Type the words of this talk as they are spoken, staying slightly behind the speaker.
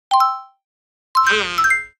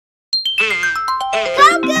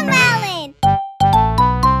Cocomelon!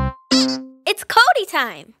 It's Cody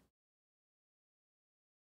time!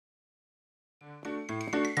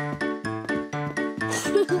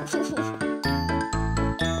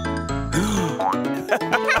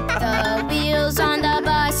 The wheels on the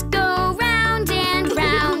bus go round and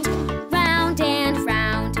round, round and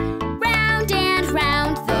round, round and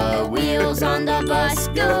round. The wheels on the bus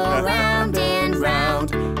go round and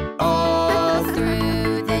round, all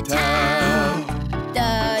through the town.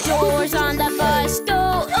 The doors on the bus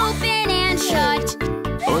go open and shut,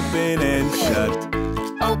 Open and shut.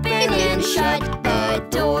 open and shut. The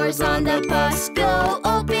doors on the bus go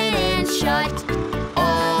open and shut,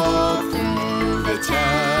 all through the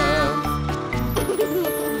town.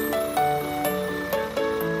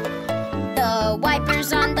 The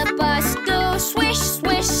wipers on the bus go swish,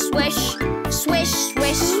 swish, swish, swish,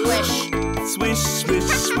 swish, swish. Swish, swish,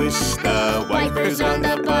 swish. The Wipers on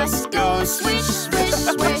the bus go swish, swish,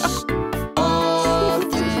 swish, all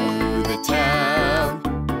through the town.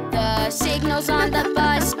 The signals on the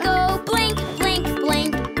bus go blink, blink,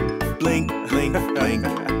 blink, blink, blink, blink.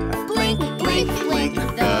 blink, blink, blink.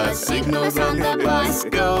 The signals on the bus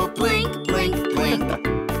go blink, blink, blink,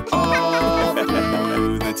 all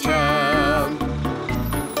through the town.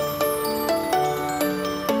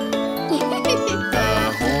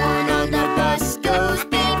 The horn on the bus goes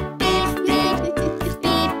beep, beep, beep,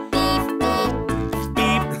 beep, beep, beep.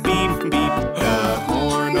 Beep, beep, beep. The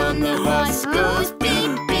horn on the bus goes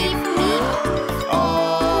beep, beep, beep,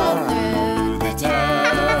 all through the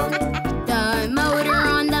town. The motor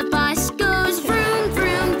on the bus goes vroom,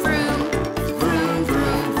 vroom, vroom, vroom,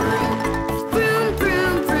 vroom, vroom, vroom,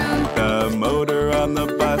 vroom, vroom. The motor on the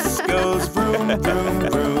bus goes vroom, vroom,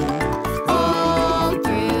 vroom. All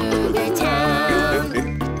through the town.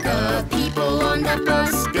 The people on the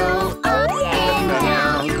bus go up and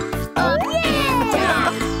down, up and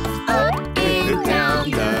down, up and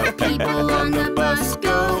down. The people on the bus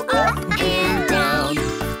go up and down,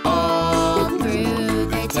 all through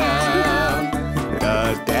the town.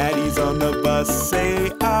 The daddies on the bus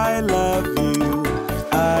say, I love you,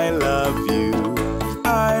 I love you,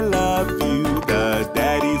 I love you. The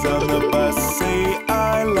daddies on the bus say,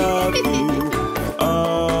 I love you,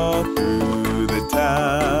 all through the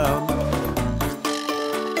town.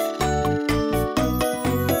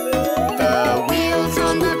 The wheels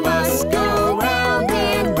on the bus go round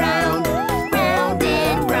and round, round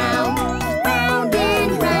and round, round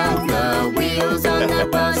and round. The wheels on the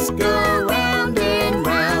bus go round and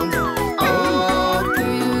round, all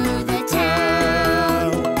through the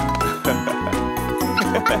town.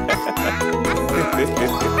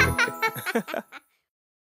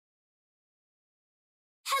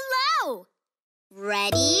 Hello!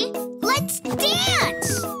 Ready? Let's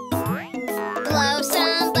dance! Blow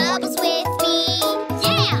some bubbles with me.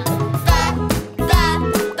 Yeah! Bubbles.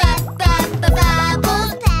 Pop the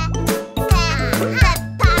bubbles.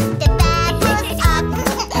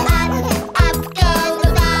 Up go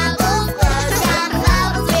the bubbles. Blow some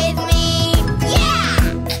bubbles with me.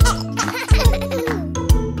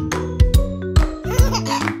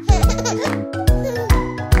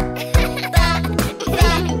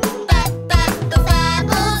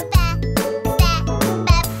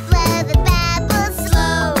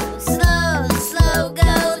 Slow, slow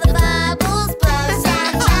go the bubbles. Blow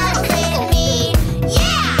some bubbles with me.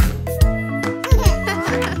 Yeah!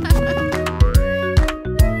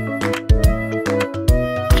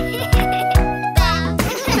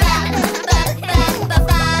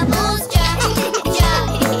 Bubbles,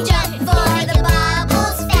 jump for the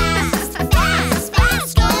bubbles. Fast, fast,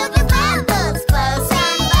 fast go the bubbles. Blow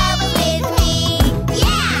some bubbles with me.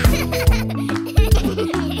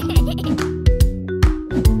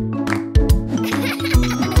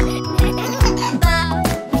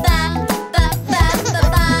 Bubbles,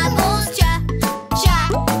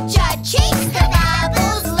 chase the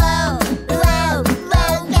bubbles. Low, low,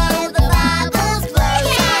 low go the bubbles. Blow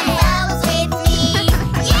some bubbles with me.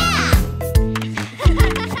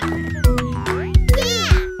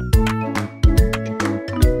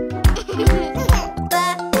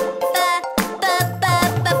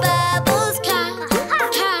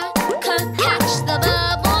 Bubbles,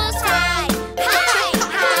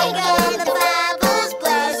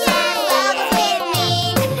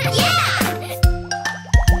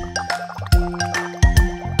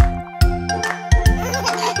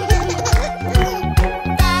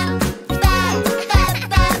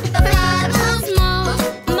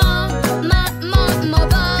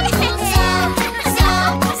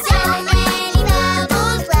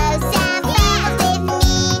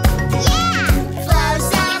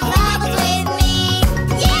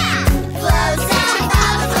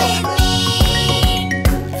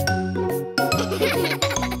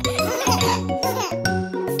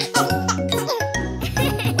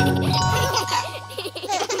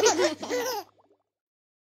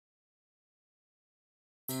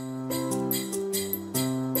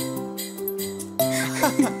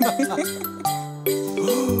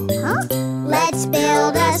 Let's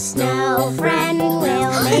build a snow friend,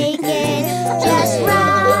 we'll make it just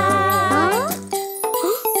right.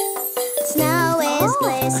 Snow is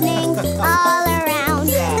glistening all around,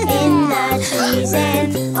 in the trees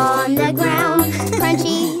and on the ground.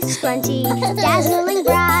 Crunchy, scrunchy, dazzling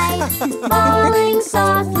bright, falling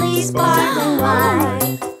softly, sparkling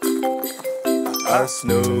white. Our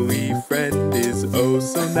snowy friend is oh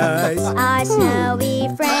so nice. Our snowy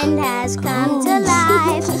friend has come to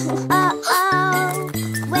life. Uh-oh,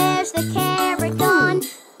 where's the carrot gone?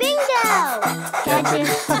 Bingo! Catch it,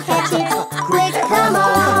 quick, come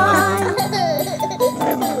on!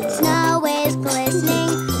 Snow is glistening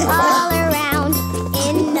all around,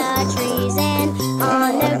 in the trees and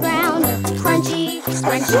on the ground. Crunchy,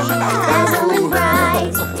 scrunchy, dazzling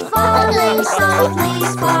bright, falling softly,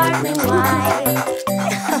 sparkling white.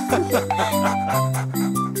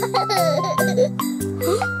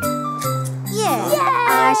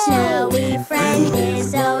 Our snowy friend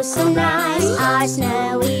is oh so nice. Our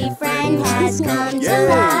snowy friend has come to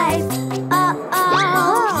life.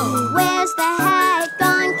 Uh-oh, where's the hat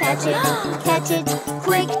gone? Catch it,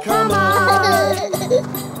 quick, come on.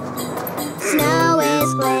 Snow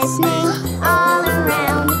is glistening all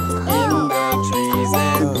around, in the trees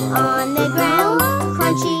and on the ground.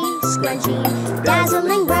 Crunchy, scrunchy,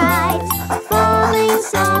 dazzling bright, falling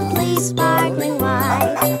softly, sparkling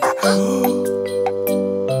white.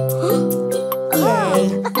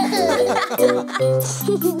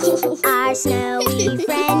 Our snowy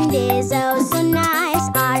friend is oh so nice.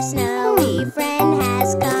 Our snowy friend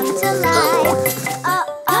has come to life.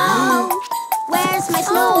 Uh-oh, where's my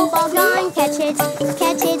snowball gone? Catch it,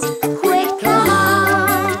 quick, come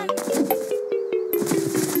on.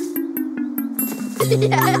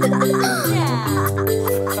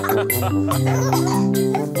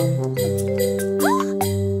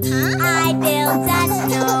 I built a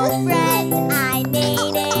snow friend. I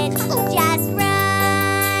made it just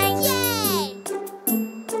right. Yay!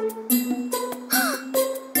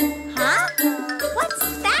 Huh? What's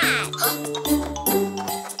that?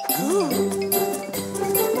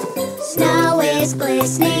 Snow is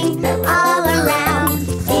glistening all around,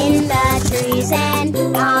 in the trees and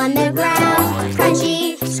on the ground.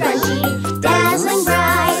 Crunchy, scrunchy, dazzling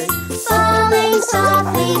bright, falling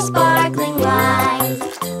softly, sparkling white.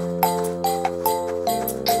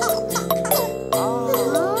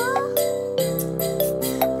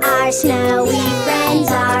 Our snowy friends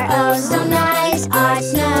are oh so nice. Our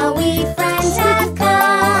snowy friends have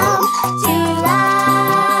come to life.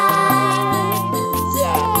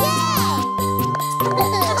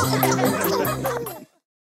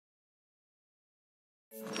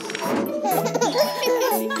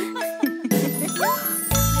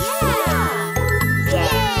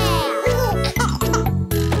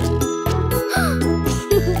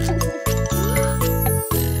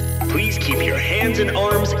 Please keep your hands and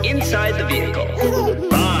arms inside the vehicle.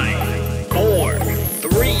 5, 4,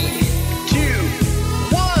 3, 2,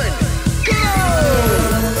 1, go!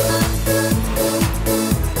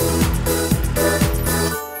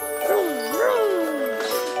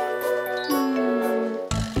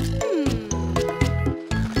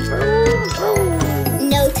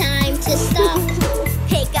 No time to stop.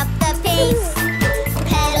 Pick up the pace.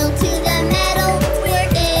 Pedal to the metal. We're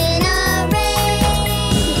in a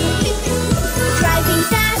race. Driving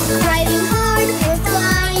fast, driving hard. We're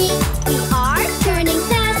flying. We are turning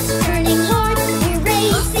fast, turning hard. We're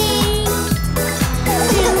racing.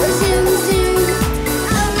 Zoom, zoom, zoom.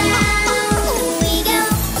 Around we go.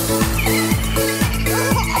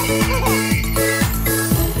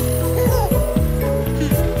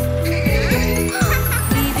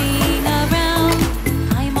 Weaving around,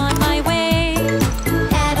 I'm on my way.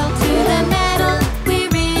 Pedal to the metal.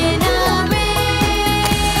 We're in a race.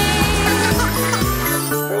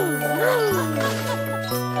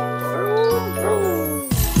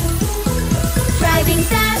 Driving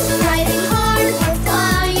fast, driving hard, we're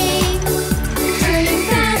flying. Turning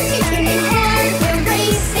fast, turning hard, we're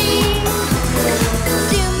racing.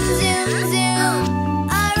 Zoom, zoom, zoom.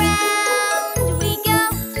 Around we go.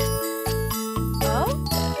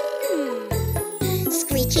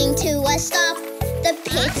 Screeching to a stop, the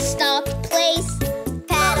pit stop place.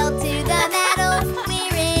 Pedal to the metal,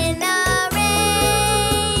 we're in a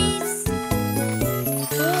race.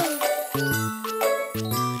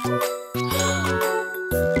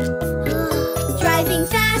 Driving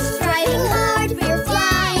fast, driving hard, we're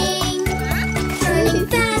flying. Turning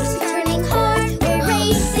fast, turning hard, we're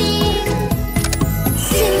racing.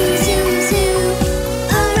 Zoom, zoom, zoom.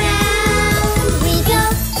 Around we go.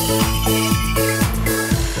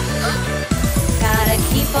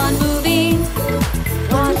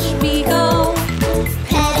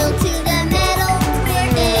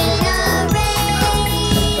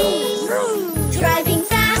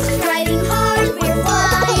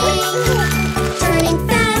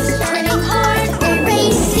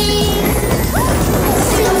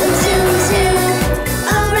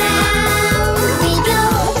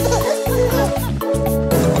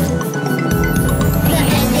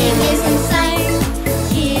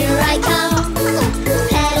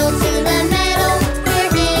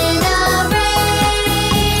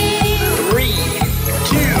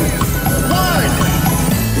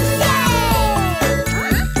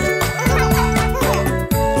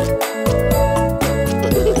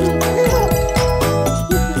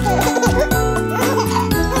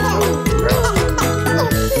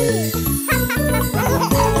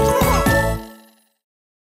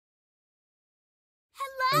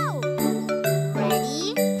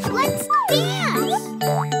 Ready? Let's dance!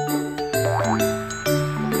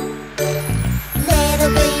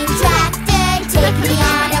 Little green tractor, take me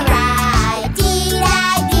on a ride.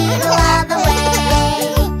 Dee-da-dee-doo all the way.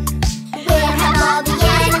 Where have all the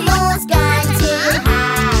animals gone to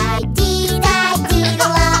hide?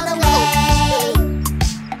 Dee-da-dee-doo all the way.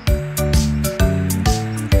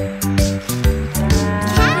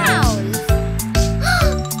 Cows!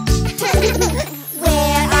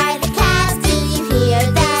 Where are the cows? Do you hear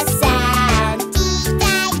the sound?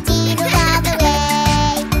 Dee-da-dee-doo all the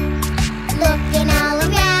way. Looking all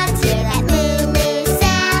around, hear that moo-moo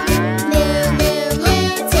sound. Moo-moo-moo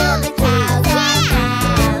till the cows are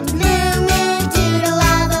found. Moo-moo-doodle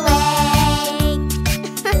all the way.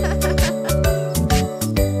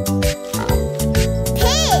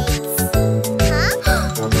 Pigs!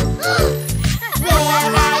 Where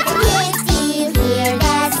are the pigs? Do you hear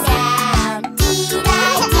the sound?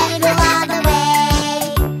 Dee-da-dee-doo all the way.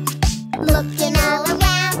 Looking all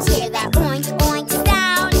around, hear that oink oink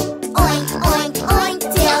sound. Oink oink oink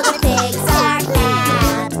till the pigs are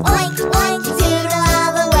found. Oink oink doodle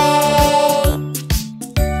all the way.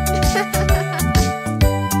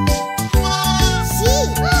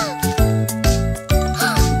 Sheep.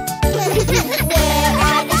 Where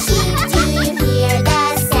are the sheep? Do you hear the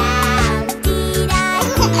sound?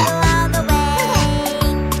 Dee-da-dee-doo all the way.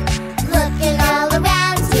 Looking all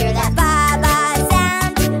around, hear that ba-ba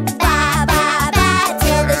sound. Ba-ba-ba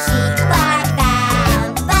till the sheep are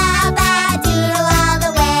found. Ba-ba-doodle all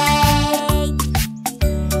the way.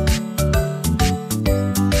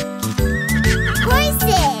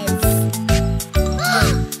 Horses!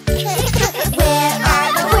 Where are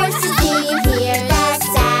the horses? Do you hear the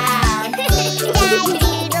sound?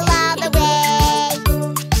 Dee-da-dee-doo all the way.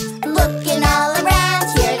 Looking all around,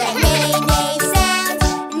 hear that neigh-neigh sound.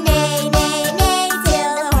 Neigh-neigh-neigh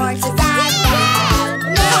till the horses are found.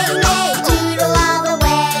 Neigh-neigh-doodle all the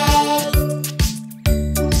way.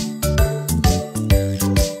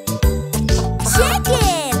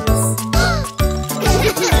 Chickens!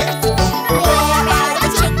 Where are the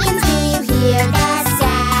chickens? Do you hear the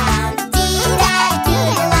sound?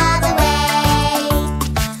 Dee-da-dee-doo all the way.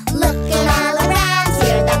 Looking all around,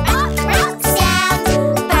 hear the bawk-bawk sound.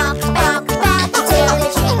 Bawk-bawk-bawk till the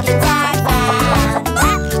chickens are found.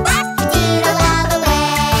 Bawk-bawk-doodle all the way.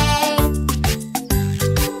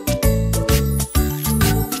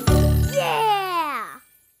 Yeah!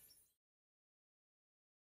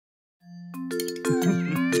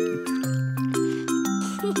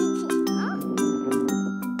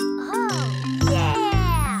 Oh,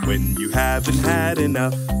 yeah! When you haven't had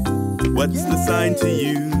enough, what's the sign to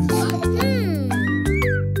use?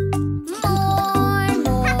 More,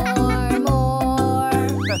 more, more.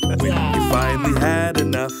 When you finally had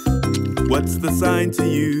enough, what's the sign to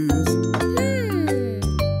use?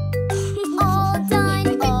 All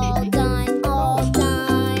done, all done, all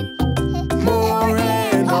done. More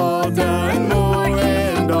and all done, more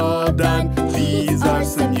and all done. These are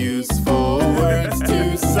some useful words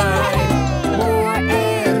to sign. More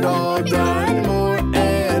and all done, more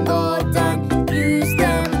and all done. Use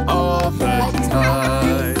them all the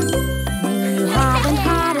time. When you haven't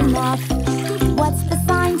had enough, what's the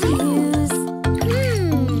sign to use?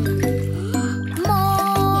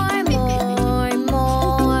 More, more,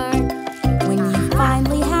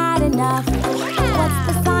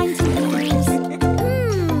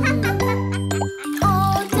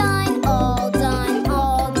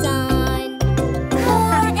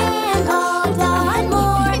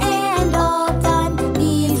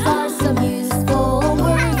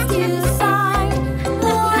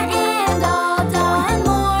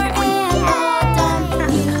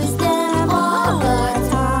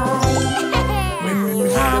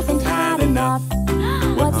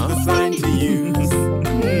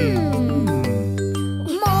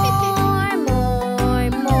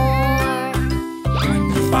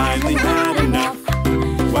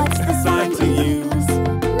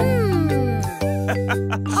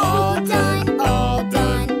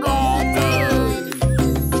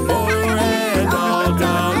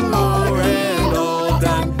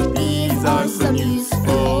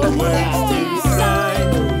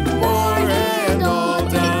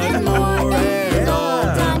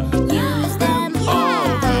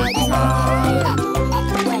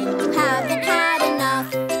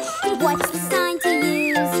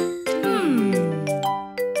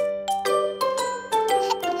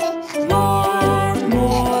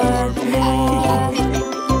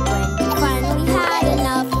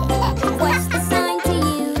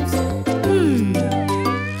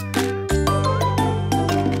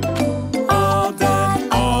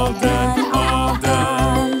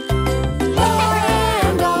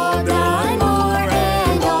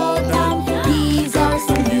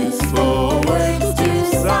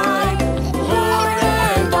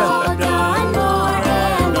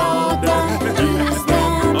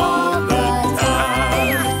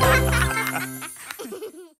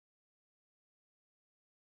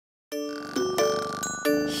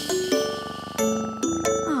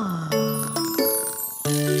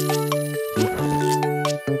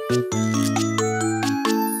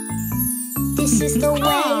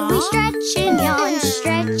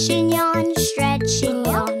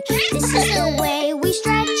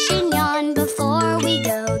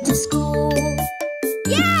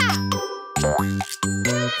 This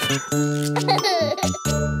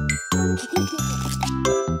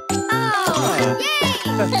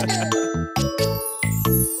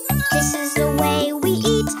is the way we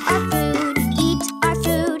eat our food, eat our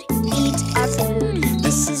food, eat our food.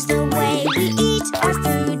 This is the way we eat our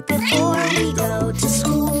food before we go to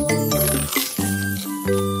school.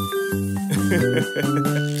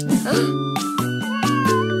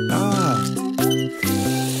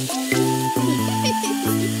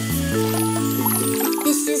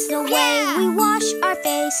 This is the way we wash our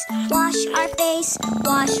face, wash our face,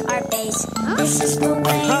 wash our face. This is the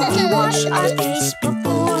way we wash our face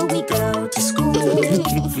before we go to school.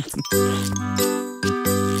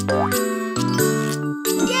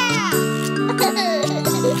 Yeah!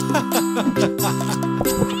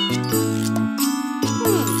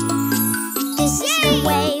 This is the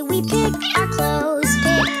way we pick our clothes,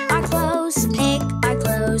 pick our clothes, pick our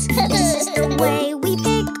clothes. This is the way we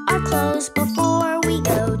pick our clothes before we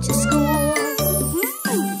go to school.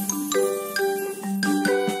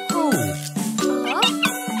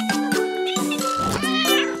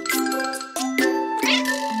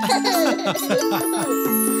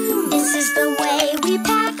 This is the way we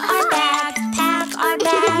pack our bag, pack our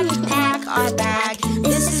bag, pack our bag.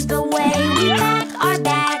 This is the way we pack our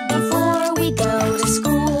bag before we go to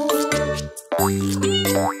school.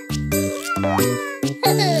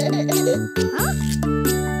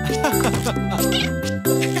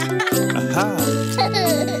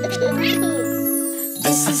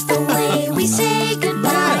 This is the way we say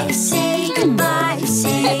goodbye, say goodbye,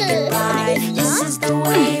 say goodbye. This is the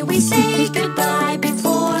way we say goodbye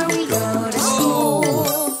before we go to school.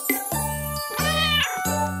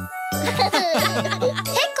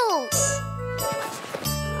 Pickles!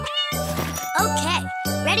 Okay,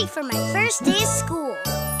 ready for my first day of school.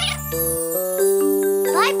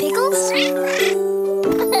 Bye, Pickles! Yeah!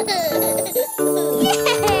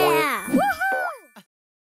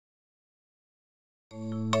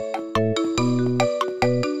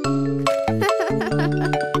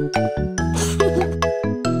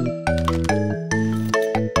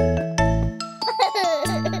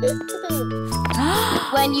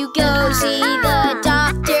 When you go see the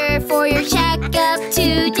doctor for your checkup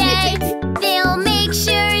today, they'll make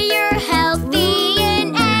sure you're healthy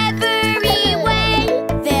in every way.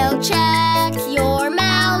 They'll check your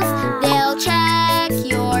mouth, they'll check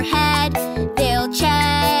your head, they'll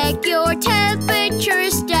check your temperature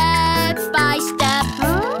step by step.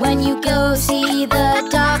 When you go see the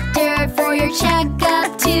doctor for your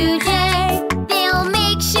checkup today, they'll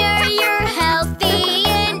make sure you're healthy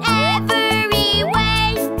in every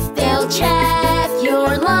way. They'll check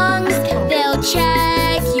your lungs, they'll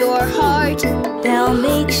check your heart, they'll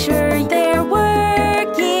make sure they're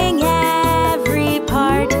working every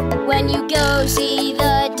part. When you go see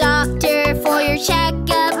the doctor for your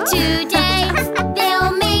checkup today,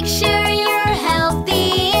 they'll make sure you're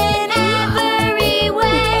healthy in every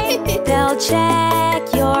way. They'll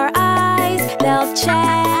check your eyes, they'll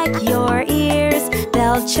check your ears,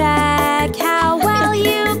 they'll check how well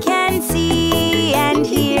you can see and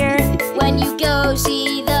hear. When you go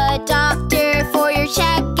see the doctor for your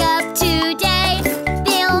checkup today,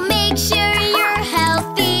 they'll make sure you're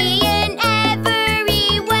healthy in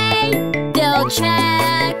every way. They'll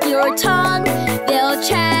check your tongue, they'll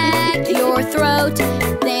check your throat,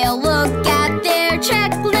 they'll look at their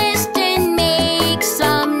checklist and make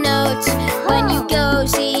some notes. When you go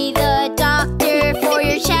see the doctor for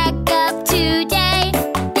your checkup today,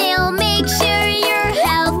 they'll make sure you're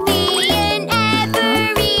healthy in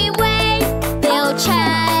every way. They'll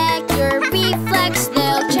check your reflex,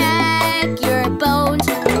 they'll check your bones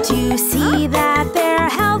to see that they're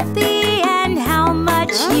healthy and how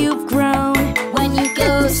much you've grown. When you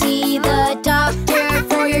go see the doctor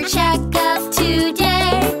for your checkup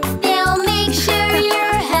today, they'll make sure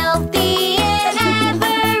you're healthy in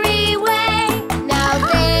every way. Now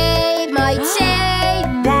they might say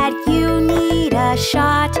that you need a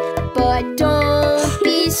shot, but don't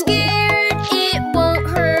be scared, it won't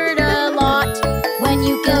hurt a lot. When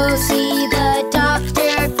you go see the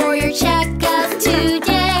doctor for your checkup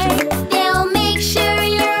today, they'll make sure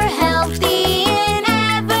you're healthy in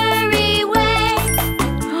every way.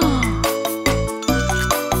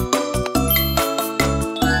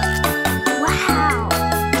 Wow!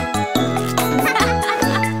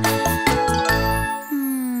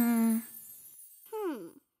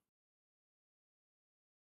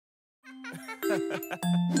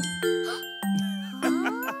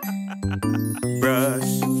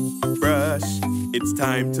 Brush, brush, it's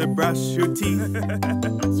time to brush your teeth.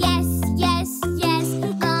 Yes, yes, yes,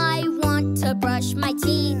 I want to brush my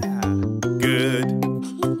teeth. Good,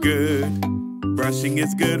 good, brushing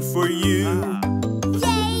is good for you.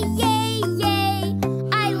 Yay, yay, yay!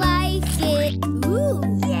 I like it. Ooh,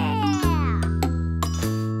 yeah!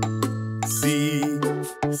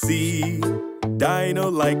 See, Dino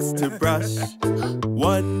likes to brush.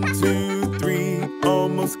 1, 2, 3,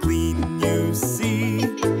 almost clean, you see.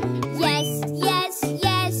 Yes, yes,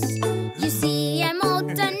 yes. You see, I'm all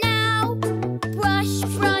done now. Brush,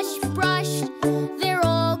 brush, brush. They're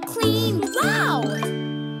all clean. Wow!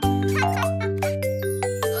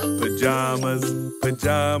 Pajamas,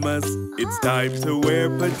 pajamas. It's time to wear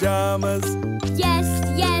pajamas. Yes,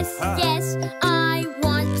 yes, yes. I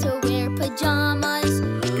want to wear pajamas.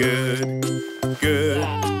 Good, good.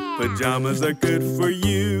 Pajamas are good for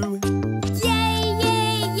you. Yay,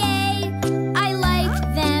 yay, yay! I like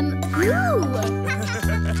them. Ooh!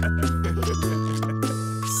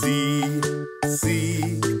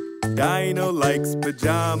 See, Dino likes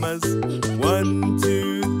pajamas. 1,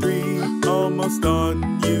 2, 3, almost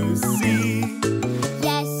on, you see.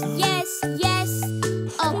 Yes, yes, yes.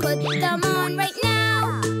 I'll put them on right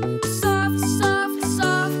now. Soft, soft,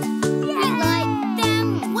 soft. We like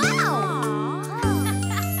them. Wow!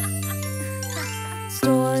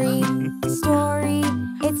 Story, story,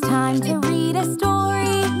 it's time to read a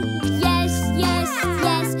story. Yes, yes,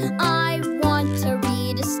 yes. I want to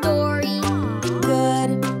read a story.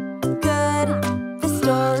 Good, good, the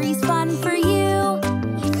story's fun for you.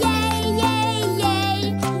 Yay, yay, yay!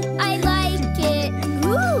 I like it.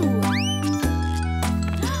 Ooh!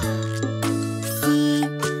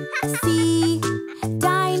 See,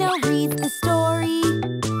 Dino reads the story.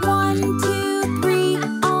 1, 2, 3,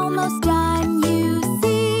 almost done, you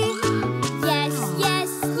see. Yes, yes,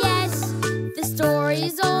 yes. The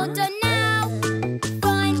story's all done now.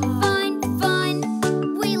 Fun, fun, fun.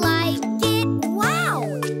 We like it. Wow!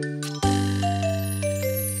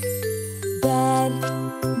 Bed,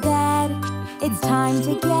 bed, it's time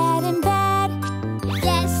to get in bed.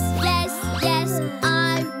 Yes, yes, yes.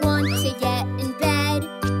 I want to get in bed.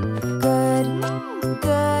 Good,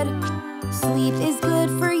 good, sleep is good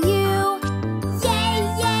for you. Yay,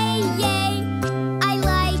 yay, yay. I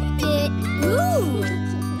like it. Ooh!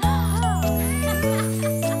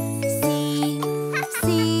 See,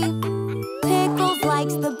 Pickles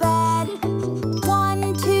likes the bed.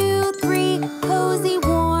 1, 2, 3, cozy,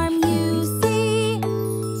 warm, you see.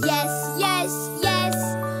 Yes, yes, yes.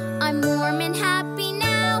 I'm warm and happy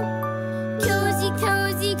now. Cozy,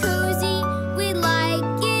 cozy, cozy. We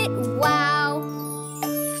like it. Wow.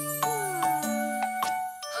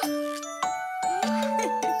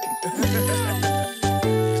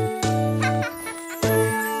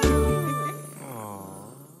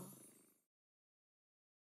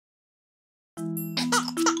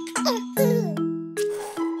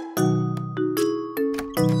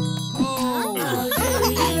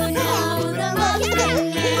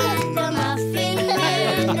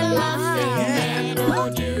 Oh,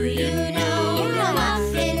 do you know the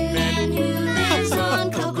Muffin Man who lives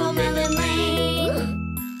on Cocomelon Lane?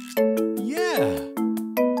 Yeah.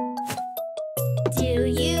 Do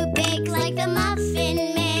you bake like the Muffin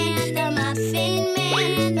Man, the Muffin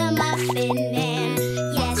Man, the Muffin Man?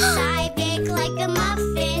 Yes, I bake like the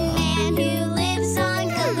Muffin Man who lives on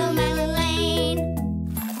Cocomelon Lane.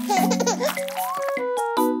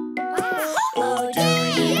 Oh, do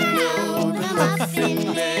you know the Muffin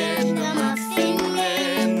Man, the Muffin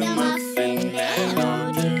Man, the Muffin Man?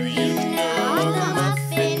 Oh, do you know the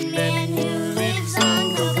Muffin Man who lives on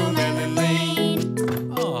Cocomelon Lane?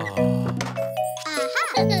 Oh.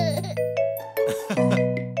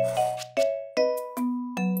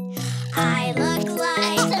 I look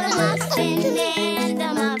like the Muffin Man, the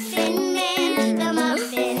Muffin Man, the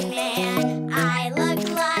Muffin Man. I look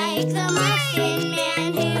like the Muffin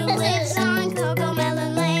Man who lives on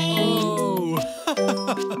Cocomelon Lane.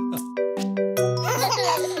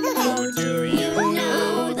 Oh, do you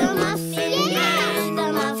know the Muffin Man, the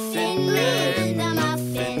Muffin Man, the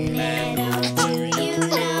Muffin Man? Oh, do you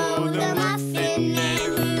know the Muffin Man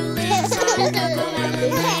who lives on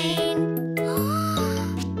Cocomelon Lane?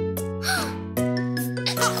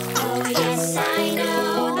 Oh, yes, I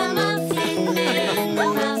know the Muffin Man, the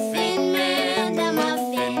Muffin Man, the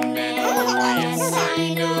Muffin Man. Oh, yes, I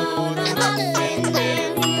know the Muffin Man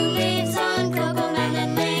who lives on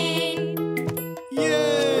Cocomelon Lane.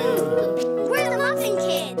 Yay! We're the Muffin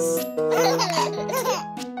Kids.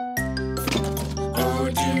 Oh,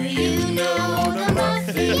 do you know the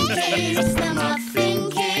Muffin Kids, the Muffin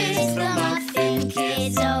Kids, the Muffin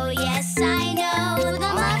Kids? Oh, yes, I know the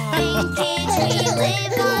Muffin Kids. We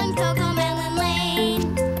live on Cocomelon Lane.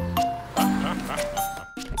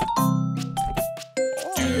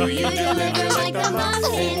 Do you deliver like the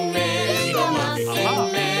Muffin Man, the Muffin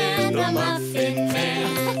the Muffin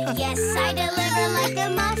Man. Yes, I deliver like the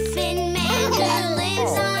Muffin Man who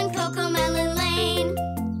lives on Cocomelon Lane.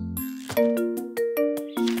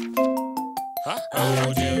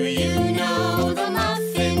 Oh, do you know the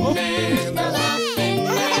Muffin Man? The Muffin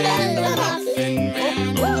Man, the Muffin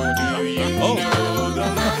Man. Oh, do you know the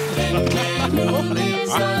Muffin Man who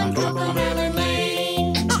lives on Cocomelon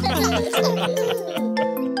Lane?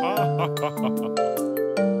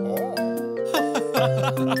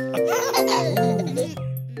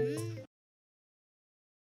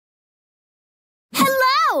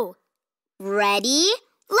 Hello! Ready?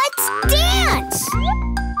 Let's dance!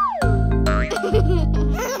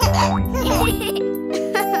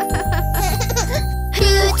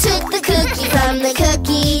 Who took the cookie from the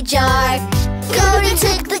cookie jar? Cody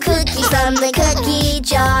took the cookie from the cookie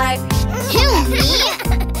jar. Who, me?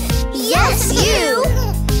 Yes, you!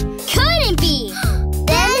 Couldn't be!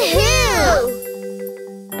 Then who?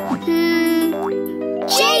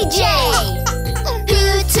 JJ! Who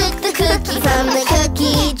took the cookie from the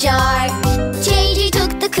cookie jar? JJ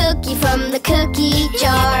took the cookie from the cookie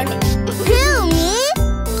jar. Who, me?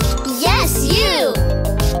 Yes, you!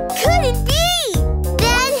 Couldn't be!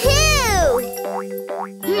 Then who?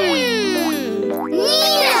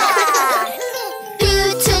 Nina! Who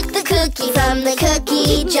took the cookie from the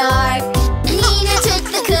cookie jar? Nina took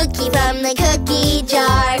the cookie from the cookie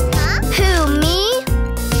jar. Who, me?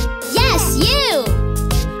 Yes, you!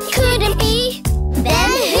 Couldn't be!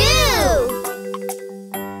 Then who?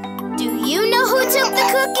 Do you know who took the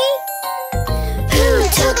cookie? Who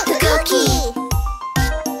took the cookie?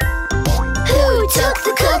 Who took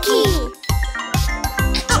the cookie?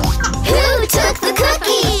 Who took the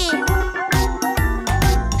cookie?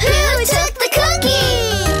 Who took the cookie?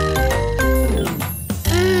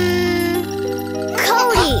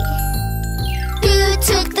 Cody! Who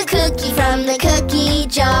took the cookie from the cookie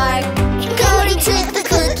jar? Cody took the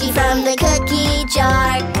cookie from the cookie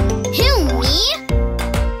jar. Who, me?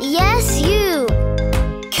 Yes, you!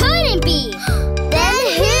 Couldn't be! Then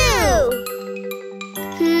who?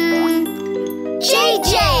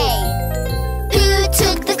 JJ! Who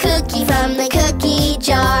took the cookie from the cookie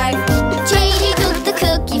jar? JJ took the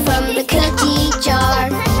cookie from the cookie jar.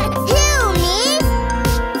 Who, me?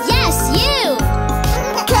 Yes, you!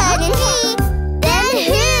 Couldn't be. Then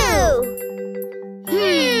who?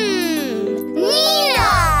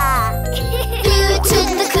 Nina! Who took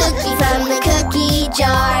the cookie from the cookie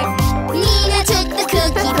jar? Nina took the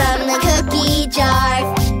cookie from the cookie jar.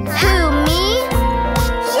 Who, me?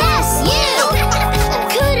 Yes, you!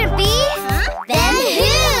 Couldn't be! Then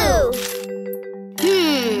who?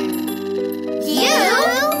 You?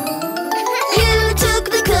 You took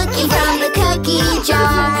the cookie from the cookie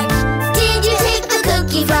jar. Did you take the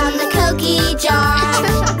cookie from the cookie jar?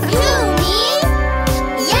 Who, me?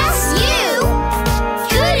 Yes, you!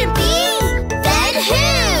 Couldn't be! Then who?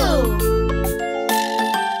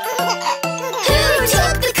 Who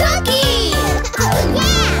took the cookie?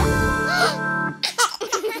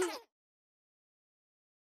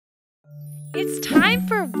 It's time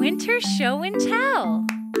for Winter Show and Tell.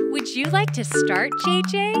 Would you like to start,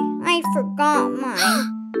 JJ? I forgot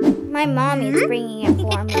mine. My mommy's bringing it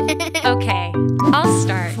for me. Okay, I'll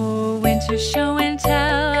start. For Winter Show and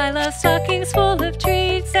Tell, I love stockings full of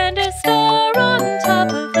treats and a star on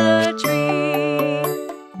top of the tree.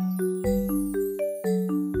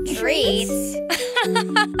 Treats?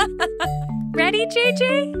 Ready,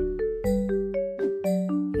 JJ?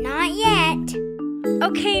 Not yet.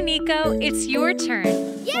 Okay, Nico, it's your turn.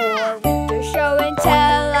 For Winter Show and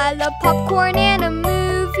Tell, I love popcorn and a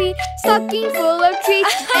movie, stocking full of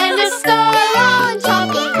treats, and a star on top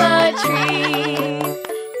of the tree.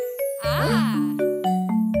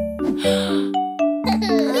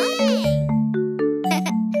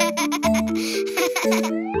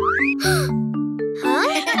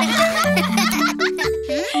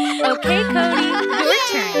 Okay, Cody, your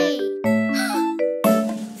turn.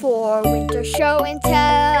 For Winter Show and Tell,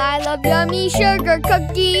 I love yummy sugar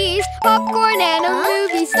cookies, popcorn and a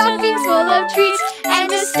movie, stockings full of treats,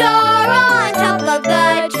 and a star on top of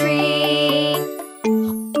the tree.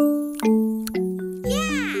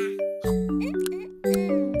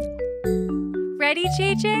 Ready,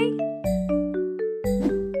 JJ?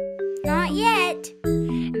 Not yet.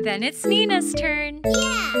 Then it's Nina's turn.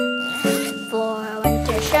 For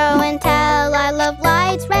Winter Show and Tell, I love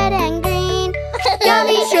lights red and green,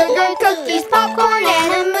 yummy sugar cookies, popcorn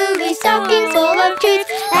and a movie, stocking full of treats,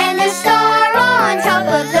 and a star on top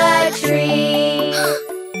of the tree.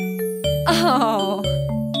 Oh.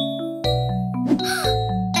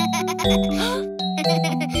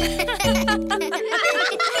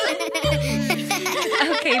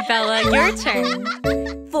 Okay, Bella, your turn.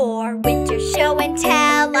 For winter show and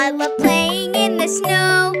tell, I love playing in the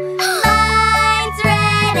snow. Lines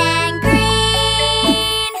red and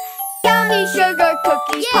green. Yummy sugar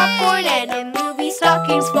cookies, popcorn, and a movie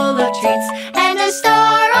stockings full of treats, and a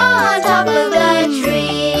star on top of the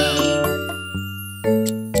tree.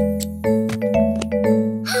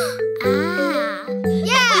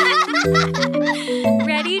 Yeah!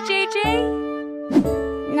 Ready, JJ?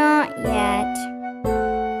 Not yet.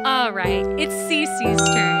 All right, it's Cece's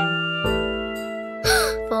turn.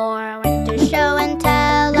 For winter show and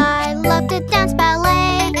tell, I love to dance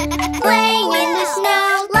ballet. Playing in the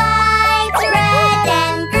snow, lights red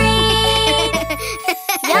and green.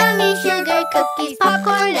 Yummy sugar cookies,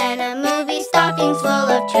 popcorn, and a movie stockings full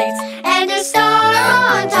of treats, and a star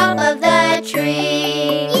on top of the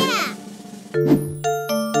tree.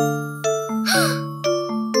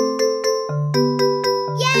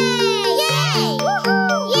 Yeah! Yay! Yay!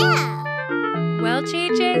 Woohoo! Yeah! Well,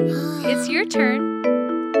 JJ, it's your turn.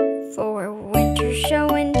 For winter show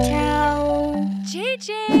and tell.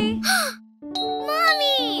 JJ!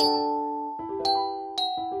 Mommy!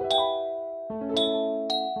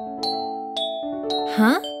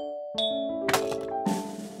 Huh?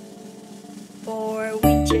 For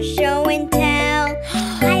winter show and tell,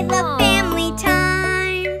 I love family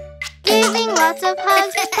time. Giving lots of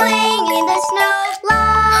hugs, playing in the snow,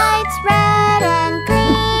 lights red and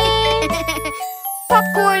green.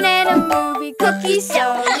 Popcorn and a movie, cookies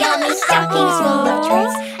so yummy, stockings full of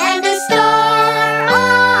treats, and a star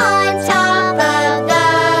on top of the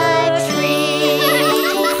tree.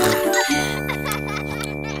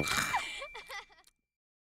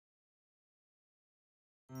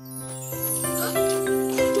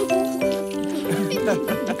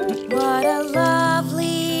 What a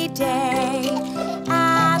lovely day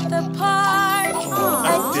at the park.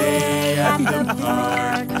 A day at the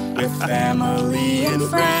park with family and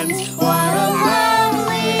friends. What a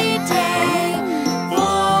lovely day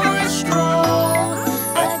for a stroll.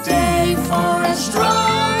 A day for a stroll.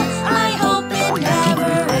 I hope it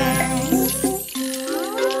never ends.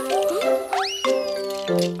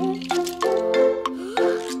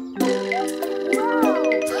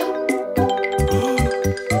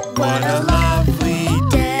 What a lovely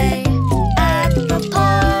day at the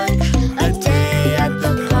park. A day at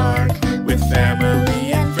the park with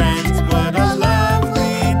family and friends. What a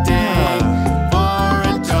lovely day for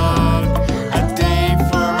a dog. A day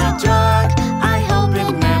for a jog. I hope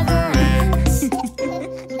it never ends.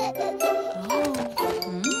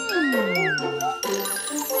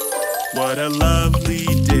 What a lovely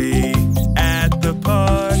day at the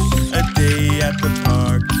park. A day at the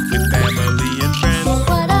park with family and friends.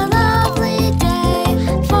 What a lovely day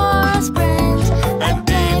for a sprint. A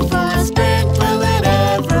day for a sprint, will it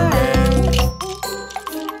ever end?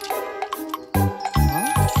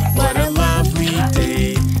 What a lovely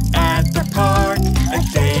day at the park. A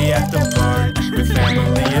day at the park with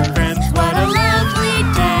family and friends. What a lovely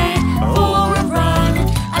day for a run.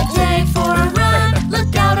 A day for a run,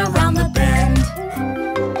 look out around the bend.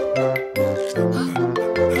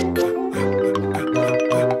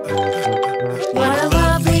 What a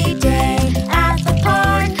lovely day at the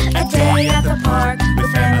park. A day at the park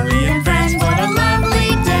with family and friends. What a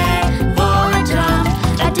lovely day for a jump.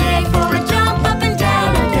 A day for a jump up and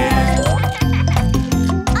down again.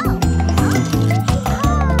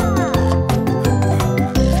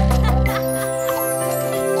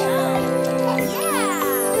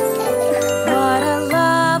 What a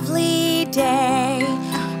lovely day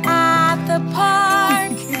at the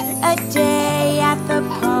park. A day at the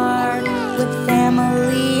park with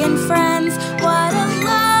family and friends. What a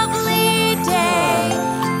lovely day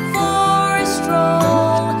for a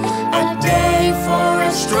stroll. A day for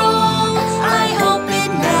a stroll. I hope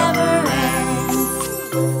it never ends.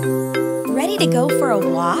 Ready to go for a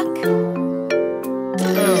walk?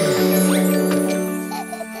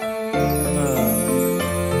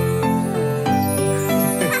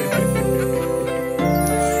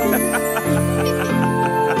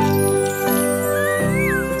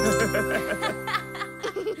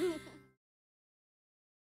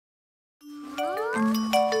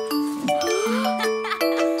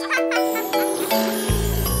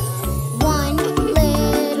 One,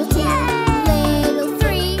 little two, little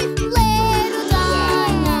three, little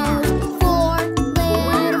dinos.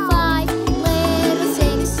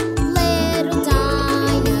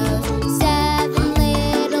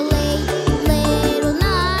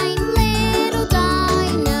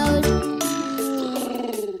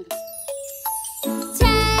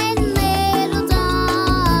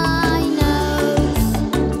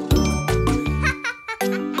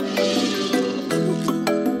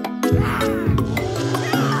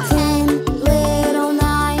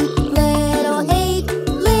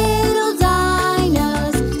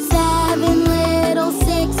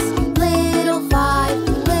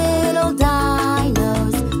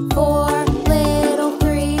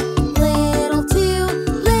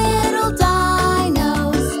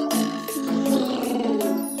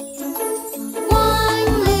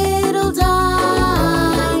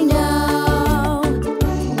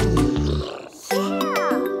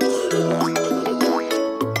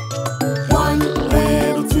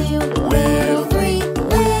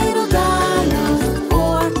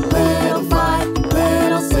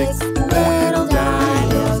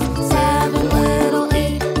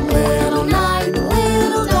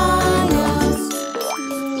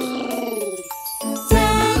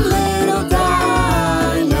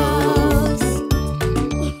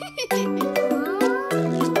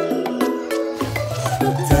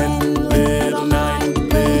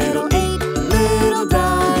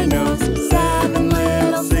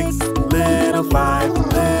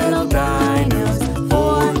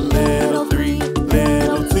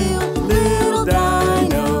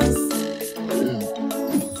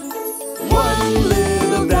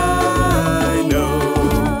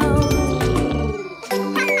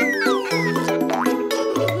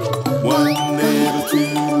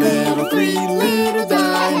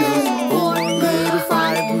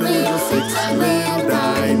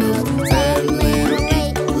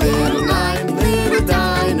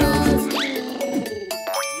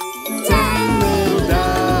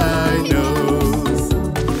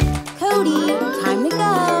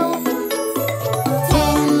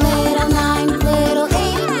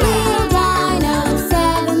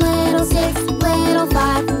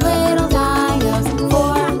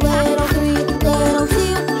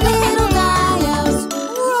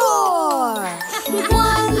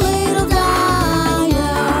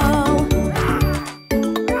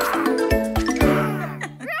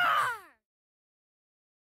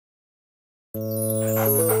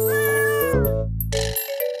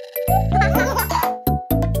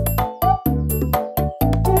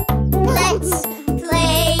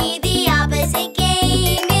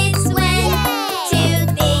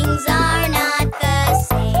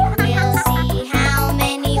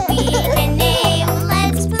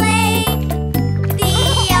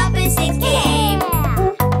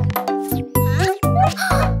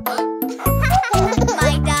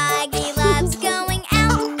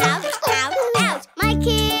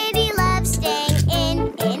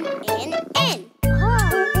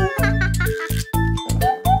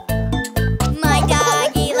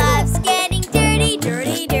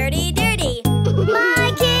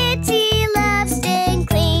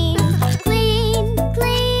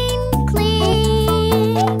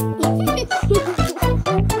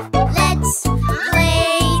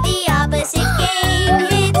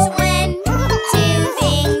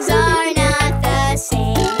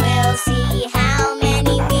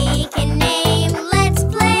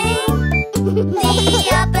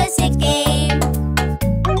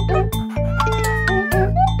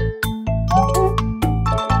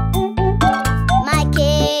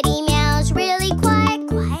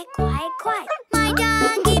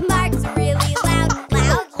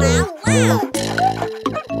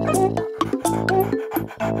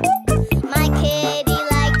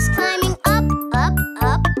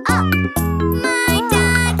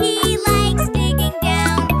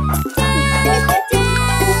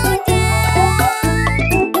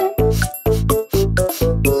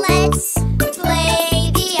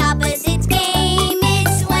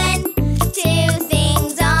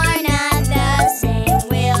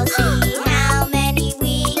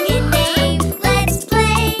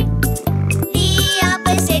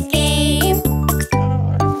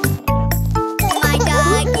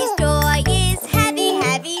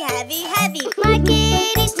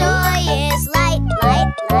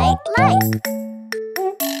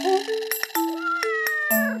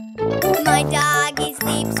 My doggy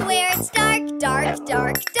sleeps where it's dark, dark,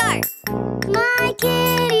 dark, dark. My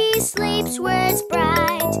kitty sleeps where it's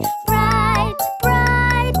bright, bright,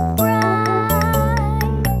 bright,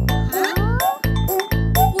 bright.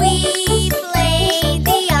 We play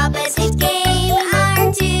the opposite game.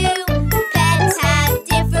 Our two pets have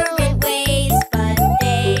different ways, but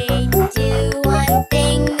they do one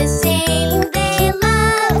thing the same. They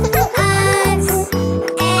love us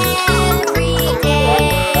every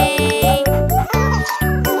day.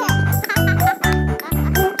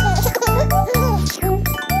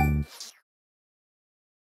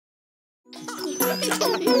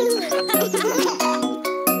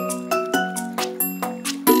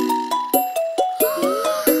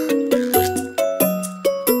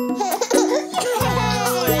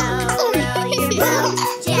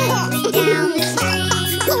 Gently down the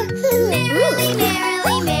street. Merrily,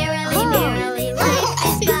 merrily, merrily, merrily, life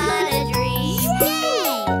is but a dream.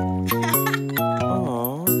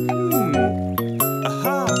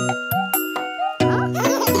 Aha.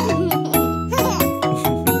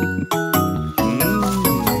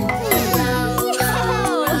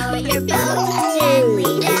 Row your boat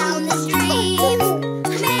gently down the stream.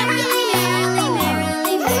 Merrily, merrily,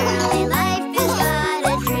 merrily, merrily, life is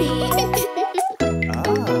but a dream.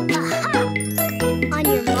 On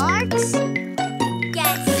your marks,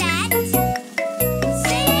 get set,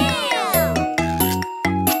 sail!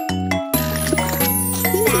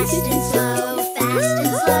 Fast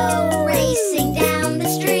and slow, racing down the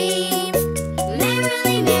stream.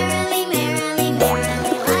 Merrily, merrily, merrily,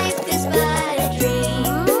 merrily, life is but a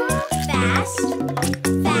dream. Fast,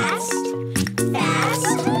 fast,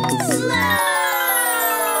 fast, slow!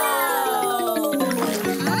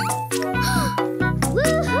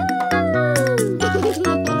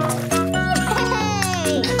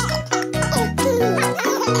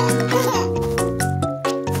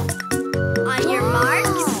 On your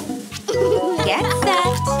marks, Get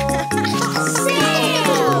set.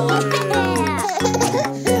 sail!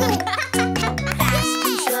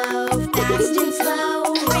 Fast and slow,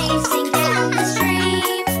 racing down the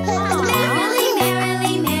stream. Merrily,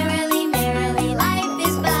 merrily, merrily, merrily, life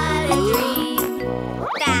is but a dream.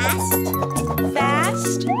 Fast,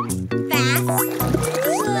 Fast. fast,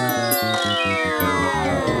 slow.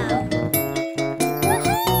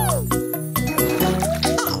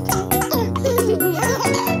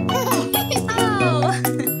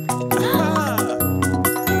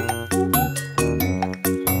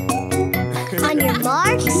 On your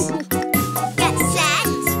marks, get set,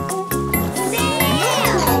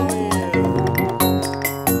 sail!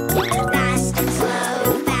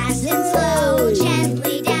 Fast and slow,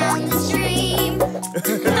 gently down the stream.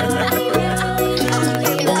 Merrily,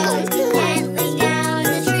 merrily, merrily, gently down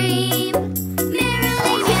the stream.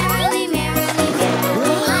 Merrily, merrily, merrily,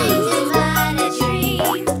 merrily, life is but a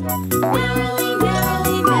dream. Merrily,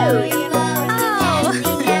 merrily, merrily,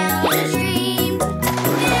 gently down the stream.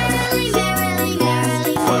 Merrily, merrily, merrily,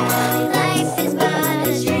 merrily, life is but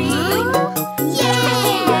a dream.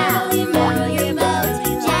 Yeah! Merrily, merrily, your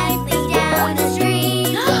boat gently down the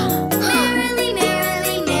stream. Merrily,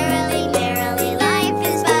 merrily, merrily, merrily, life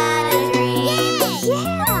is but a dream.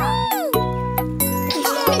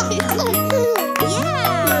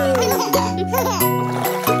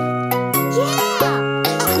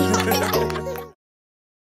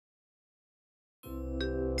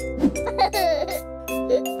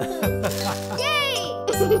 A,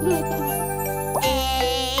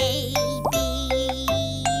 B,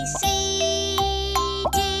 C,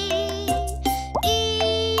 D,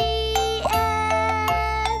 E,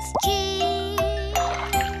 F, G,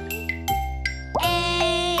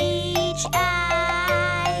 H,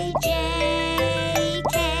 I, J,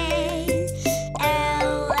 K,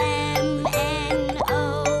 L, M, N,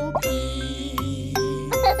 O, P.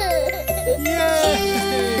 Q,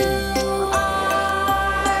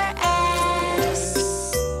 R,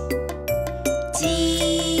 S,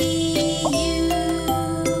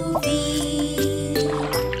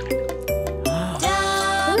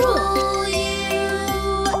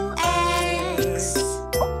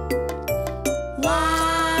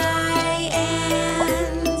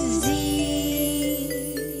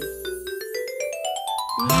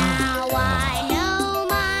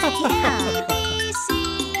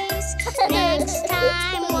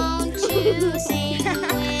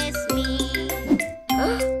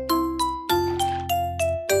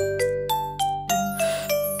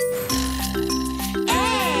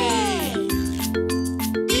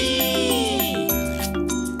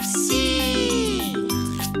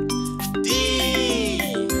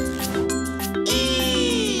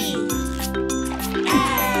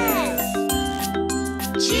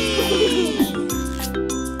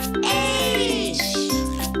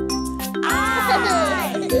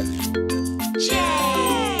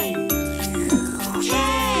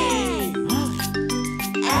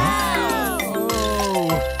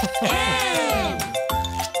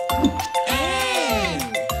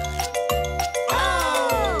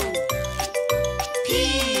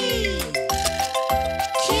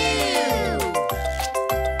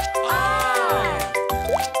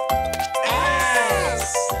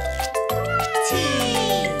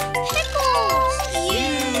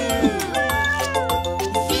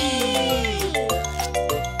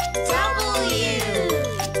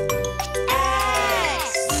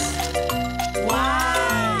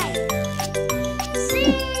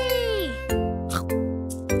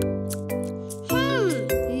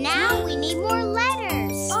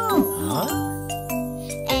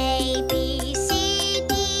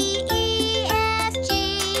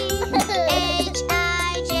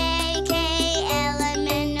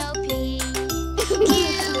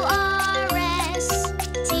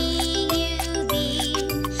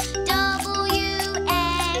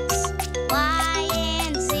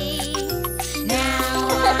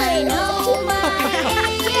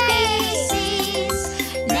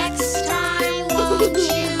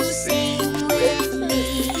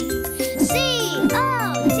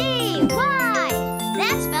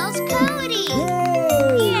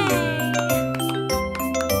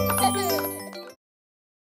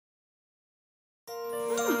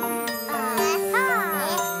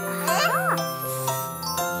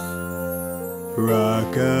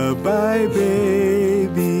 Rockabye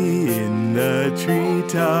baby in the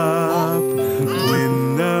treetop.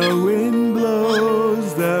 When the wind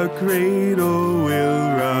blows, the cradle will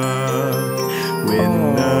rock.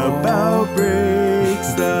 When the bough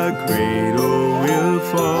breaks, the cradle will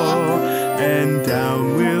fall, and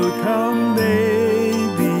down will come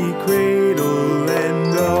baby, cradle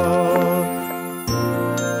and all.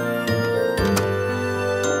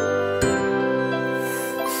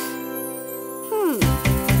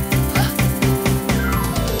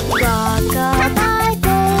 Rockabye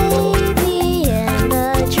baby in the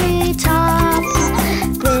treetops.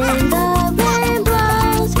 When the wind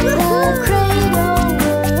blows, the cradle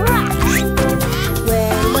will rock.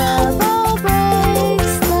 When the bow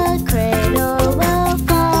breaks, the cradle will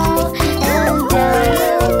fall, and down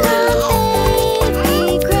will come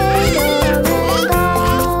baby, cradle and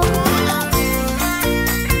all.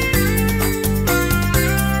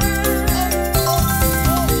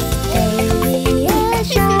 Baby is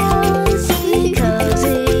yours,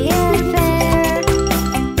 cozy and fair.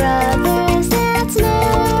 Brothers dance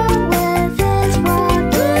near with his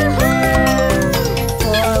rocking hair.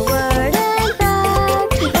 Forward and back,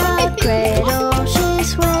 the cradle she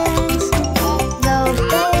swings. Though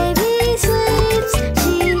baby sleeps,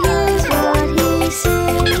 she hears what he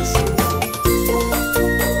sings.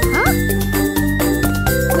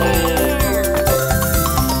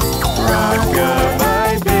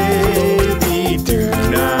 Rockabye baby, do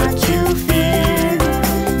not you fear.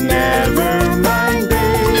 Never mind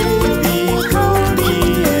baby, Cody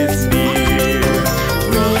is near.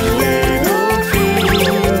 Little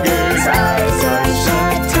fingers, eyes are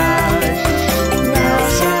shut tight. Now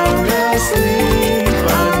sound asleep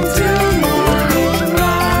until morning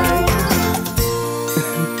light.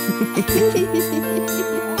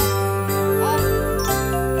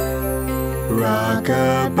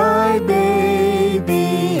 Rockabye baby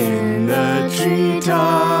in the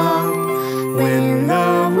treetop. When the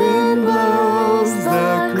wind blows,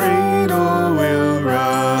 the cradle will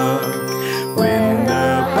rock. When the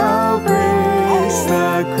bough breaks,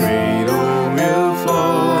 the cradle will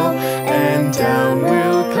fall, and down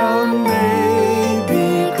will come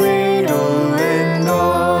baby, cradle and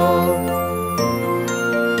all.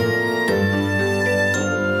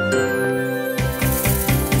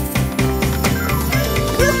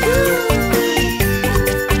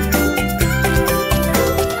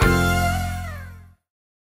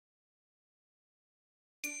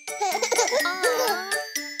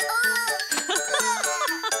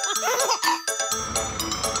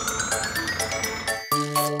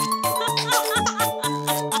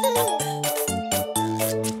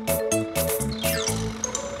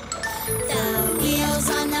 The wheels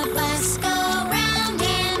on the bus go round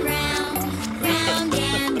and round, round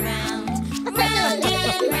and round, round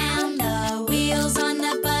and round. The wheels on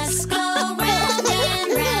the bus go round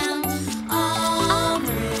and round, all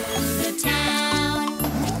through the town.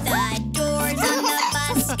 The doors on the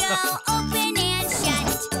bus go open and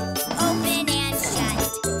shut, open and shut,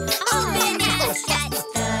 open and shut.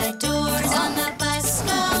 The doors on the bus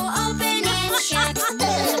go open and shut,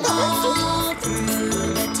 all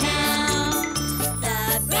through the town.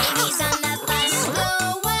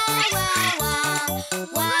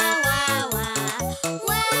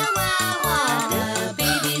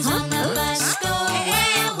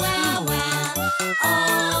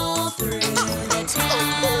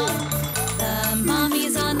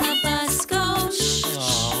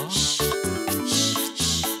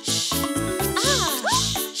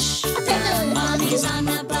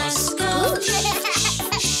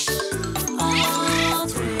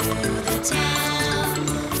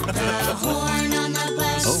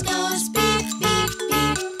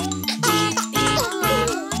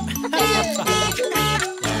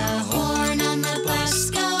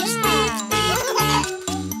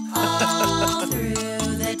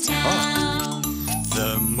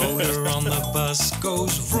 motor on the bus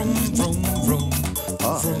goes vroom, vroom, vroom.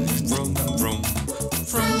 Vroom, vroom, vroom.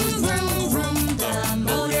 Vroom, vroom, vroom. The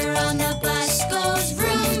motor on the bus goes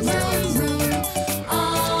vroom, vroom, vroom.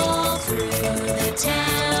 All through the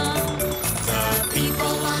town. The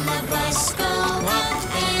people on the bus go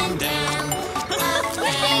up and down. Up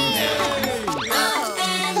and down. Up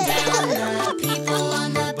and down. The people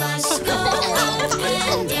on the bus go up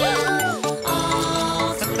and down.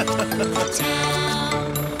 All through the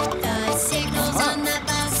town. The signals on the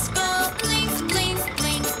bus go blink, blink,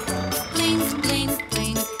 blink. Blink, blink,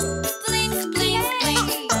 blink. Blink, blink,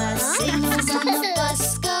 blink. The signals on the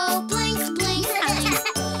bus go blink, blink, blink.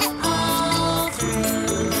 All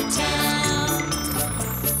through the town.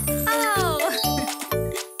 Oh!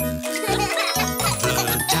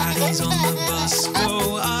 The daddies on the bus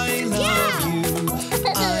go, I love you,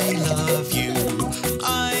 I love you,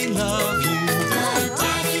 I love you. The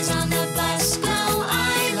daddies on the bus go,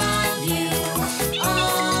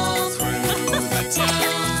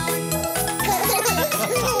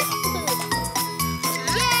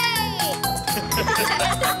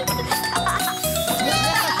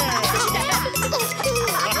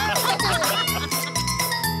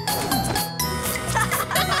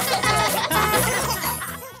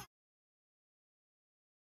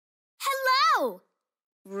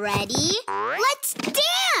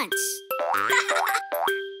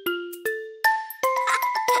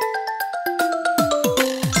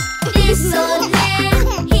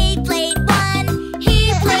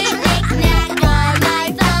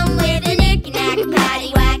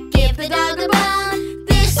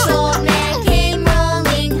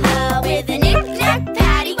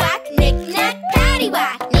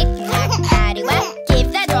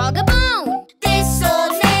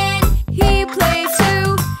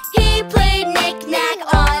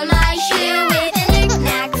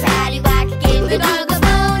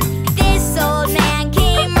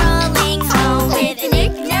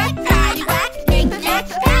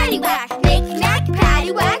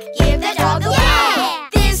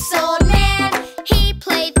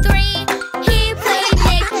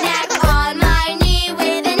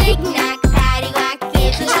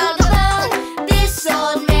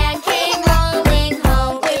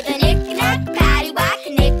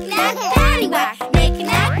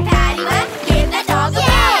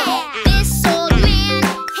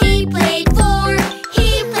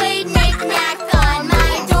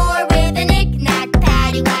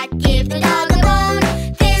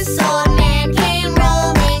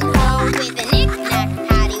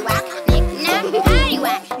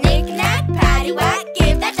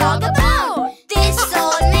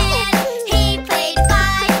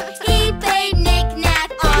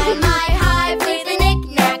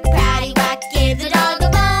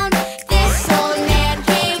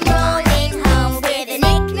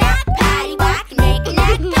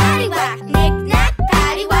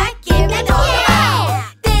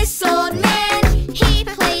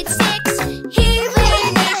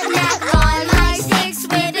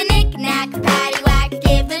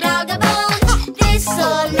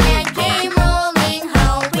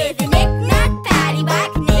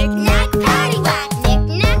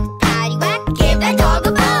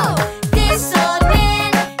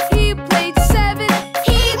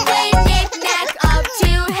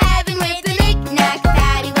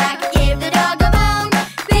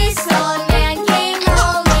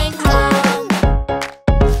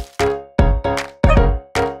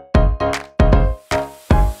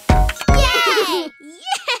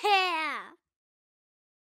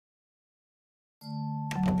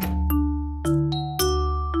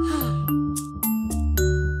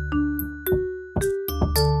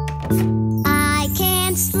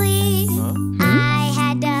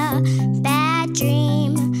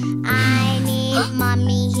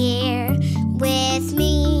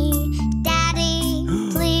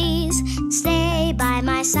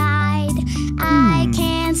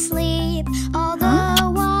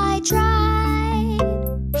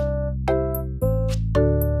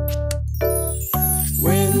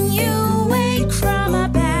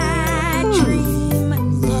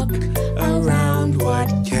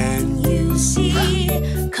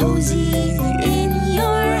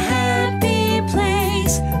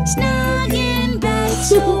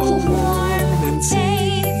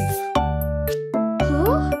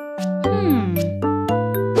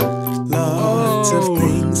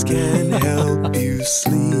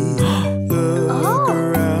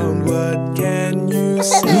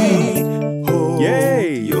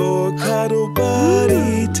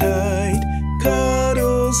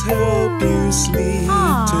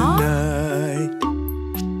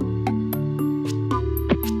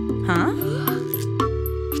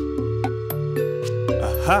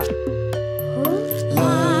 Ha!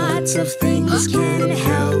 Lots of things can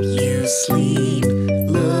help you sleep.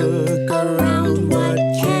 Look around, what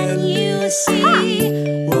can you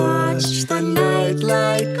see? Watch the night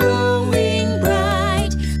light glowing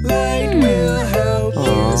bright. Light will help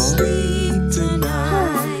you sleep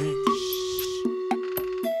tonight.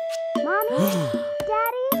 Mommy?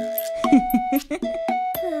 Daddy?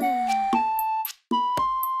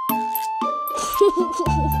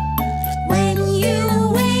 When you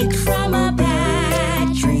wake from a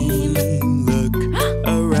bad dream, look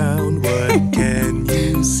around, what can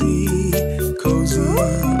you see? Cozy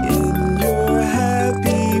in your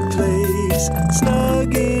happy place,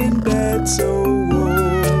 snug in bed, so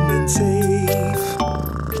warm and safe.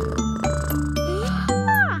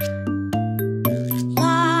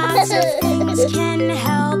 Lots of things can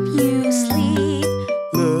help you sleep.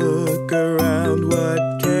 Look around, what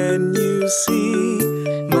can you see?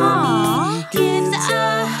 Mommy gives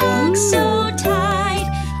a hug so tight.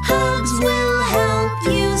 Hugs will help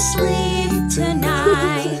you sleep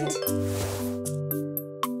tonight.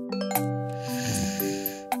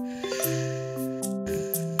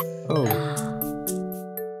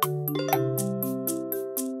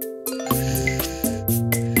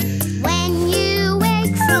 When you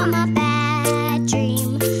wake from a bad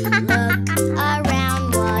dream, look around,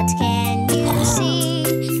 what can you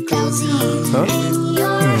see? Cozy in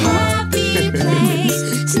your happy place,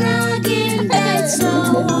 snug in bed, so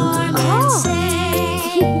warm and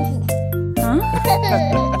safe.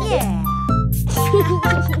 Yeah.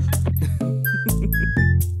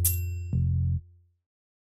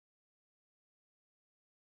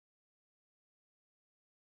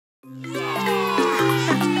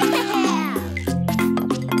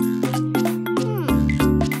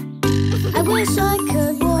 I wish I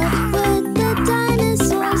could walk with the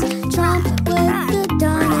dinosaurs, jump with the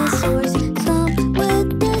dinosaurs, stomp with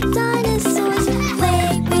the dinosaurs, play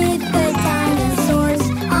with the dinosaurs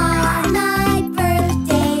on my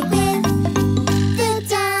birthday with the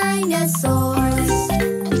dinosaurs.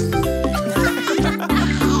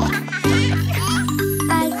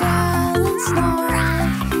 I growl and snore,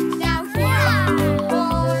 now roar.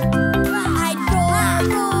 I'd roar,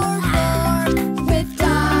 roar, roar with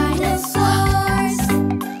dinosaurs.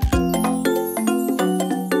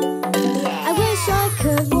 I wish I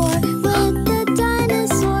could roar with the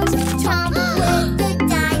dinosaurs, chomp with the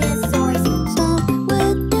dinosaurs, stomp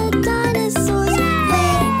with the dinosaurs,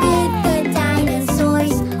 play with the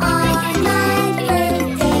dinosaurs on my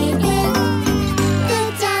birthday with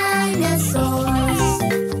the dinosaurs.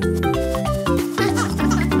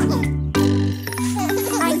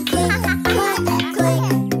 I click, clack, click,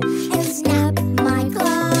 and snap my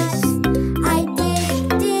claws. I dig,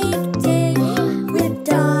 dig, dig with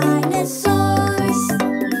dinosaurs.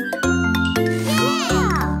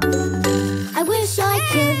 I wish I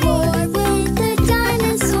could roar with the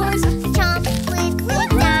dinosaurs, chomp with the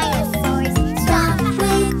dinosaurs, stomp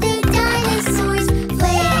with the dinosaurs,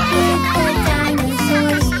 play with the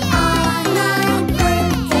dinosaurs on my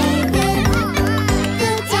birthday with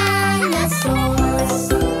the dinosaurs.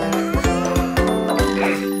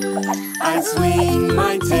 I'd swing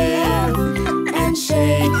my tail and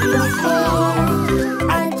shake the floor.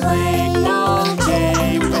 I'd play all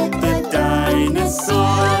day with the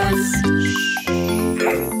dinosaurs.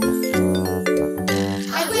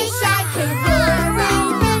 I wish I could roar with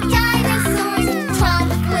the dinosaurs,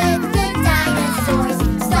 chomp with the dinosaurs,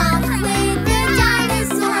 stomp with the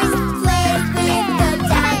dinosaurs, play with the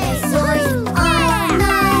dinosaurs on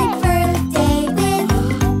my birthday with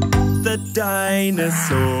The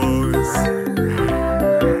dinosaurs.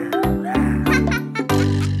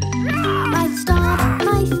 I'd stomp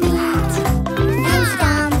my feet and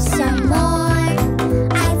stomp some more.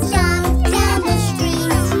 I'd jump down the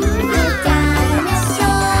street with dinosaurs.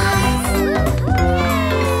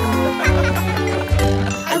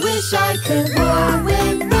 I wish I could roar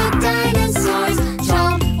with the dinosaurs,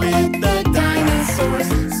 chomp with the dinosaurs,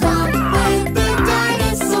 stomp with the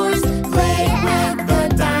dinosaurs, play with the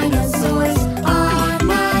dinosaurs on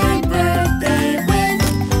my birthday with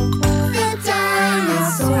the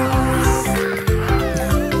dinosaurs.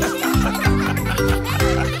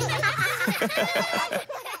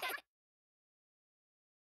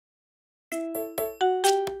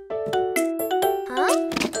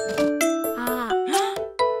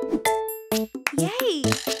 Yay!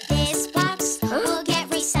 This box will get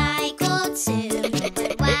recycled soon.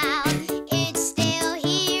 Wow, it's still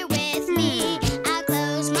here with me. I'll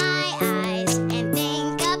close my eyes and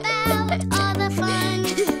think about all the fun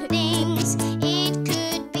things it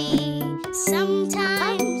could be.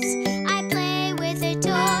 Sometimes I play with a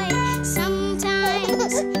toy. Sometimes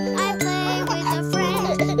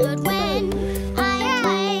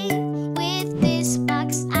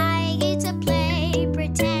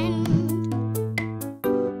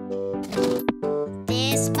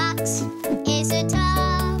box is a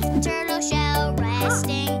tough turtle shell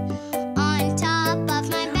resting on top of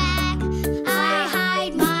my back. I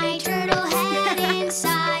hide my turtle head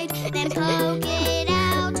inside, then poke it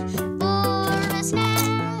out for a snack.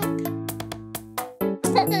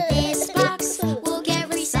 This box will get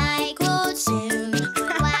recycled soon.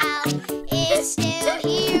 Wow, it's still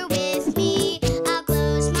here with me. I'll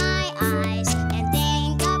close my eyes and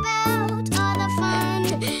think about all the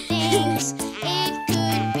fun things it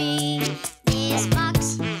could be. This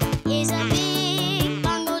box is a big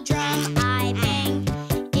bongo drum. I bang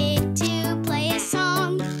it to play a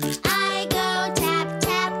song. I go tap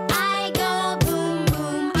tap, I go boom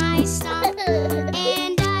boom, I stomp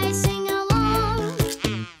and I sing along.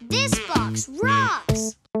 This box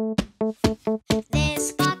rocks.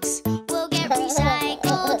 This box will get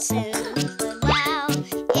recycled soon. Wow,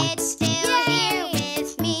 it's still here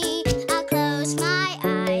with me. I'll close my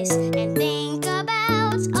eyes and think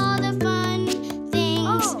about all the fun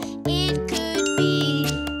things it could be.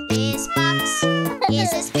 This box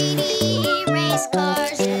is a speedy race car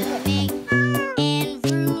zooming and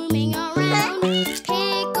vrooming around.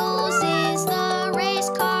 Pickles is the race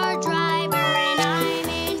car driver and I'm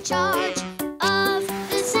in charge of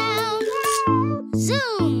the sounds.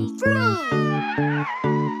 Zoom, vroom.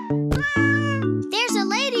 There's a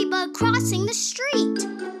ladybug crossing the street.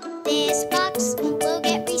 This box will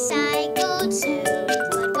get recycled soon.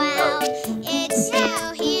 Wow, it's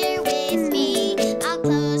still here with me. I'll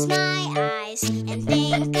close my eyes and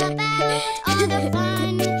think about all the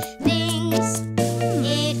fun things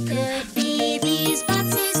it could be. These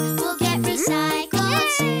boxes will get recycled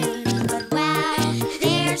soon. Wow,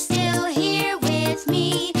 they're still here with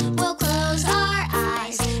me. We'll close our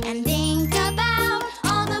eyes and think about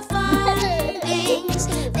all the fun things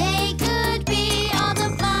they could be. All the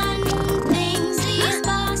fun things these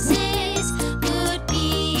boxes could be.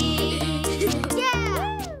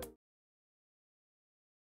 Yeah!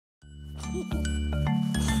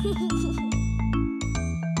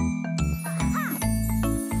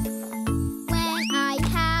 When I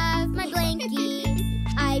have my blankie,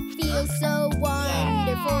 I feel so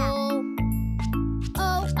wonderful.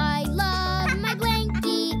 Oh, I love my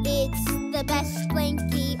blankie. It's the best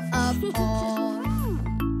blankie of all.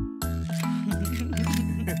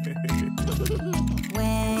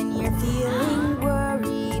 When you're feeling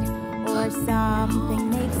worried or something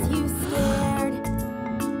makes you scared,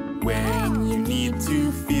 When you need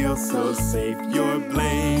to feel so safe, your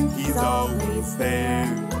blankie's always there.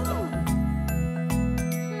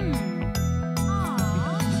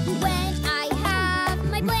 When I have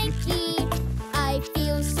my blankie, I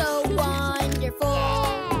feel so wonderful.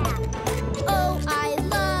 Oh, I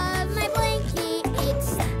love my blankie.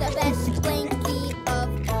 It's the best blankie of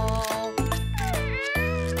all.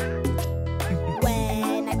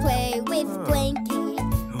 When I play with blankie,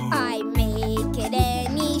 I make it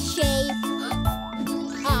any shape.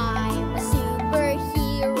 I'm a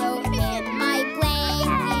superhero and my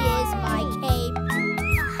blankie is my cape.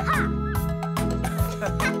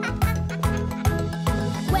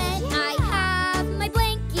 When I have my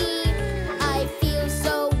blankie, I feel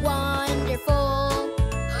so wonderful.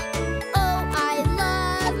 Oh, I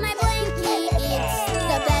love my blankie. It's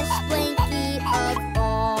the best blankie of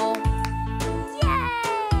all.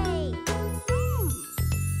 Yay!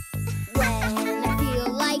 When I feel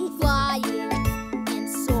like flying and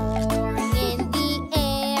soaring in the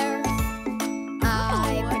air, I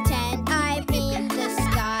pretend I'm in the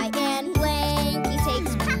sky and blankie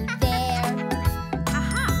takes me there.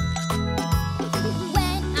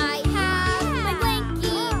 When I have my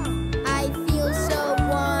blankie, I feel so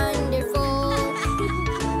wonderful.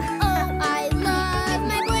 Oh, I love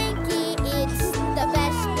my blankie. It's the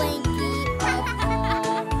best blankie of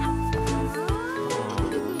all.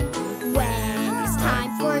 When it's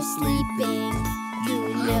time for sleeping, you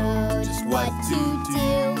know just what to do.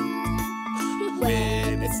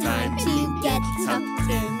 When it's time to get tucked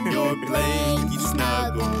in, your blankie